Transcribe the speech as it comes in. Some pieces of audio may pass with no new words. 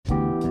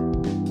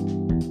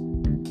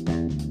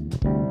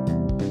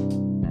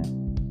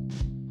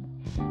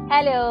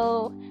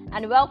Hello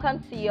and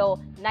welcome to your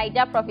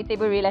Naija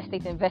Profitable Real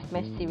Estate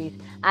Investment Series.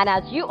 And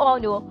as you all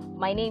know,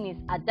 my name is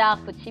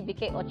Adaku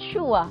Chibike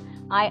Ochua.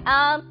 I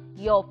am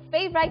your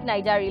favorite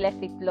Naija real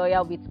estate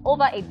lawyer with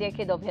over a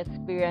decade of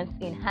experience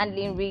in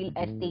handling real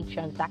estate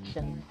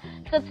transactions.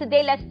 So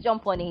today let's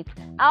jump on it.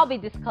 I'll be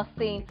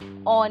discussing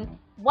on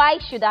why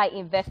should I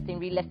invest in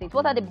real estate?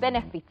 What are the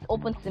benefits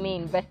open to me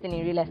investing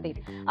in real estate?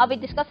 I'll be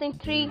discussing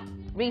 3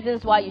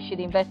 reasons why you should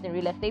invest in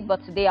real estate,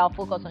 but today I'll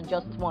focus on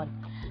just one.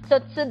 So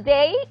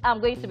today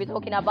I'm going to be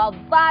talking about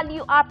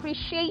value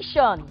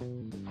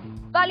appreciation.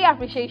 Value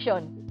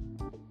appreciation.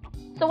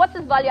 So what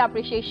is value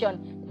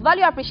appreciation?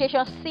 Value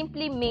appreciation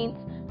simply means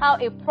how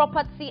a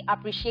property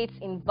appreciates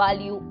in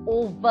value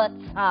over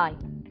time.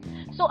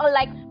 So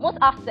unlike most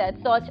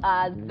assets such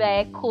as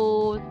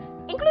vehicles,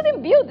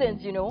 including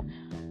buildings,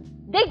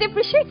 they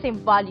depreciate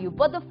in value,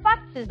 but the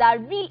fact is that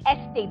real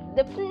estate,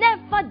 they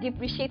never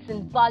depreciates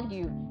in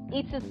value.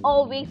 It is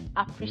always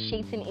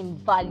appreciating in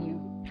value.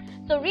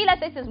 So real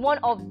estate is one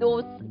of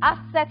those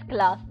asset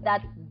class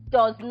that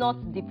does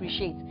not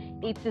depreciate.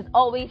 It is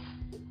always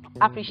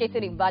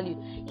appreciated in value.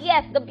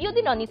 Yes, the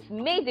building on it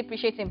may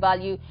depreciate in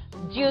value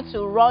due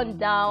to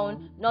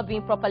rundown, not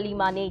being properly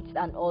managed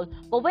and all.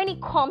 But when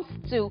it comes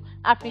to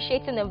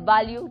appreciating in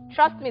value,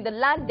 trust me, the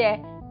land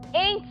there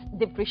ain't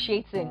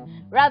depreciating.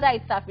 Rather,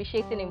 it's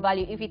appreciating in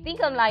value. If you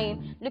think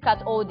online, look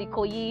at Old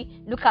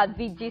Ikoyi, look at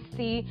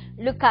VGC,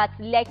 look at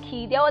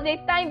Lekki. There was a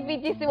time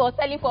VGC was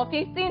selling for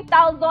 15,000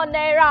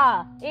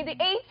 naira in the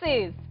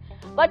 80s.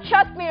 But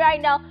trust me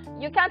right now,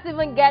 you can't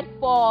even get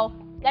for,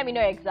 let me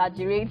not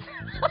exaggerate,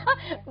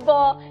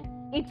 but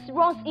it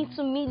runs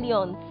into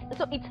millions.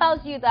 So it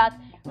tells you that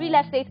real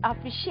estate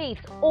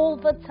appreciates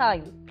over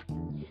time.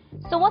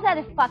 So what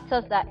are the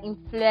factors that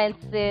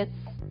influences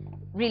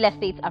real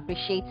estate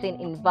appreciating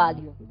in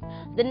value?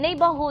 The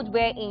neighborhood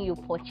wherein you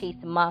purchase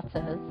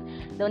matters.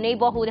 The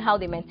neighborhood, how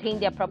they maintain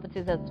their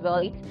properties as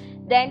well.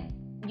 Then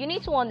you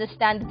need to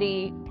understand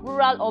the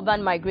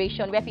rural-urban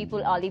migration, where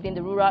people are leaving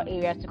the rural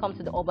areas to come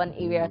to the urban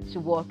area to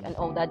work and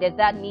all that. There's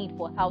that need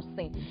for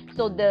housing.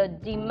 So the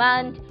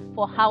demand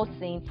for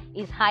housing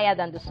is higher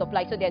than the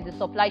supply. So there's a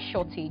supply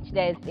shortage.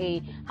 There's a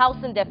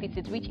housing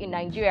deficit, which in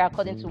Nigeria,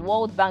 according to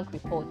World Bank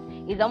reports,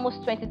 is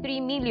almost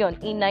 23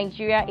 million in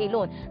Nigeria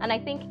alone. And I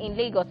think in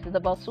Lagos it's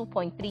about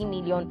 2.3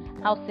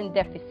 million housing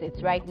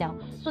deficits right now.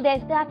 So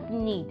there's that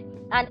need.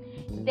 And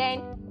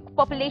then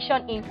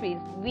population increase.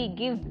 We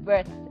give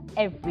birth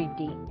every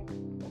day.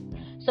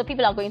 So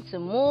people are going to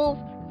move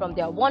from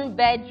their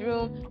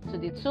 1-bedroom to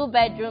the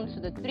 2-bedroom to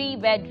the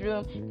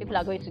 3-bedroom. People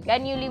are going to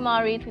get newly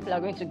married. People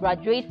are going to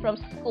graduate from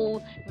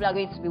school. People are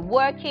going to be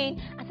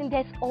working. I think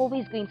there's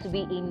always going to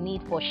be a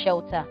need for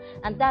shelter.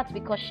 And that's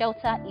because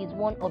shelter is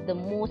one of the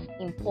most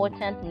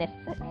important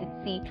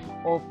necessity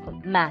of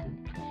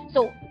man.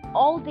 So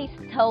all this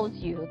tells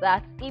you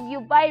that if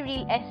you buy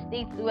real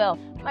estate well,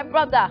 my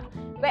brother,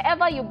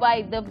 wherever you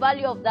buy, the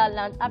value of that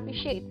land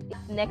appreciates.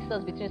 It's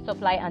nexus between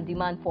supply and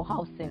demand for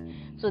housing.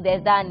 So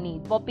there's that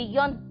need. But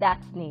beyond that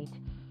need,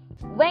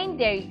 when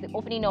there is the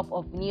opening up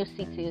of new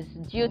cities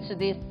due to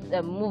this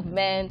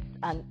movement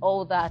and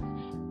all that,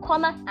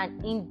 commerce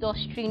and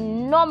industry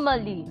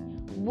normally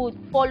would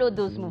follow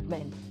those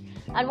movements.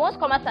 And once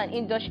commerce and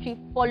industry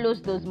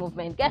follows those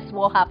movements, guess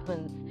what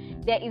happens?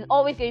 There is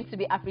always going to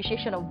be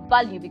appreciation of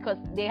value because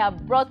they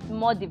have brought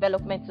more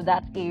development to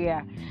that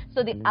area.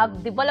 So the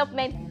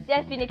development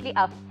definitely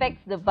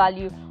affects the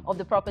value of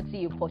the property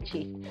you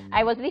purchased.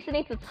 I was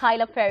listening to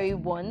Tyler Perry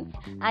once,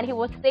 and he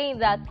was saying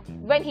that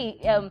when he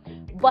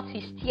bought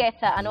his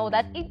theater and all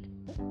that, it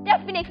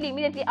definitely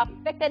immediately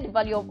affected the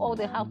value of all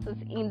the houses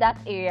in that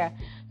area.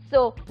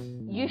 So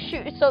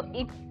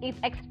it's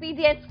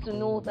expedient to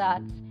know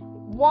that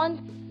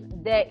once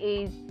there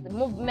is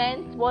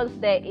movement, once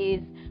there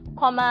is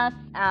commerce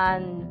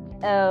and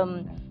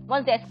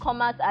once there's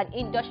commerce and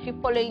industry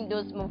following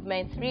those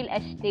movements, real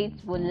estate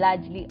will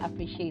largely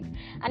appreciate.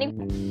 And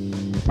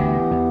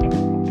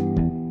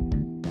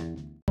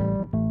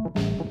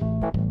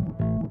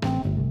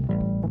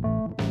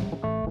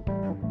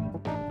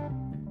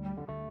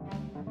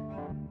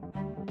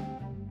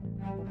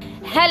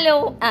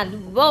Hello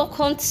and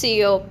welcome to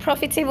your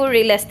Profitable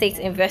Real Estate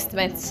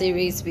Investment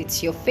Series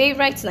with your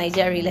favorite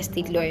Naija real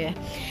estate lawyer.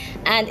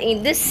 And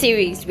in this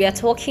series, we are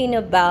talking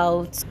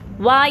about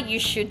why you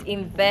should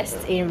invest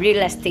in real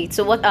estate.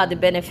 So what are the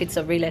benefits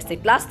of real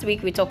estate? Last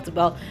week, we talked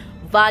about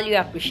value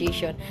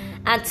appreciation.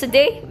 And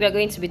today, we are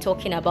going to be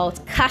talking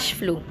about cash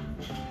flow.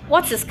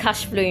 What is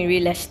cash flow in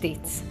real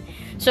estate?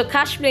 So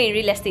cash flow in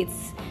real estate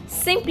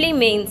simply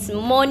means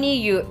money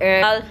you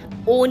earn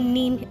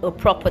owning a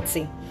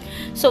property.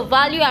 So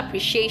value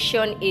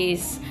appreciation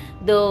is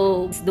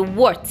the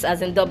worth,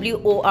 as in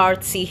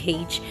WORTH,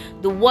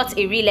 the what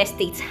a real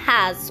estate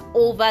has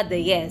over the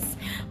years.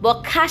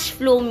 But cash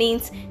flow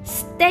means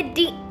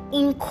steady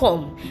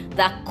income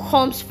that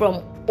comes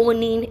from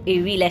owning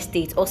a real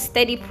estate, or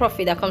steady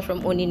profit that comes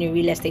from owning a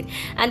real estate.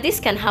 And this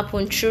can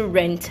happen through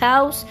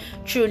rentals,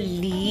 through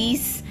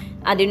lease,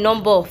 and a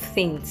number of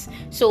things.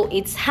 So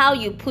it's how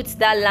you put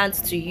that land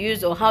to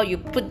use, or how you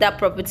put that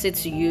property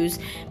to use,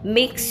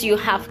 makes you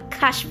have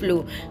cash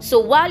flow. So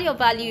while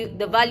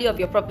the value of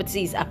your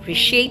property is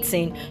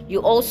appreciating,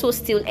 you also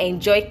still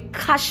enjoy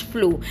cash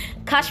flow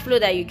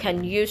that you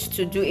can use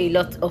to do a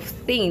lot of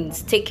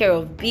things, take care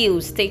of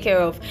bills, take care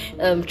of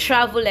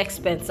travel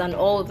expense and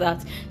all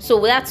that.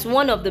 So that's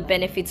one of the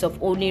benefits of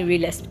owning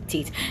real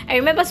estate. I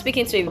remember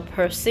speaking to a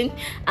person,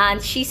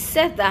 and she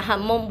said that her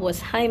mom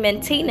was high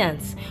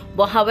maintenance,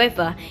 but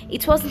however,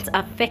 it wasn't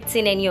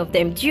affecting any of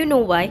them. Do you know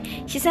why?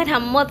 She said her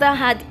mother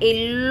had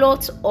a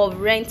lot of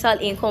rental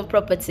income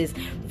properties,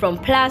 from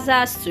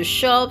plazas to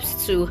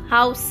shops to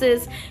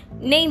houses,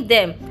 name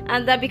them,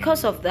 and that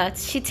because of that,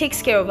 she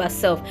takes care of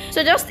herself.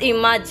 So just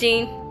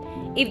imagine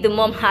if the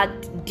mom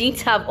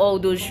didn't have all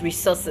those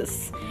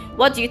resources.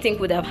 What do you think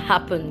would have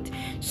happened?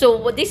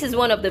 So this is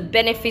one of the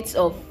benefits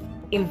of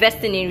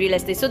investing in real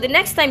estate. So the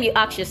next time you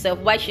ask yourself,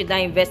 why should I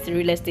invest in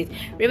real estate,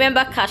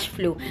 remember cash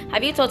flow.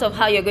 Have you thought of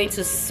how you're going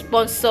to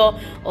sponsor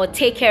or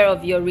take care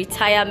of your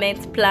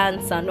retirement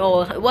plans and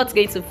all? What's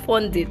going to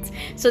fund it?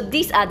 So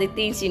these are the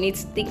things you need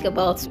to think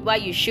about why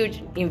you should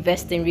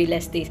invest in real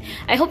estate.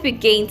 I hope you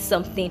gained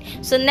something.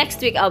 So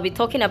next week I'll be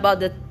talking about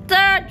the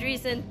third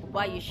reason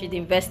why you should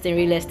invest in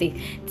real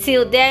estate.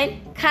 Till then,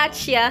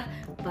 catch ya.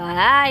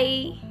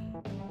 Bye.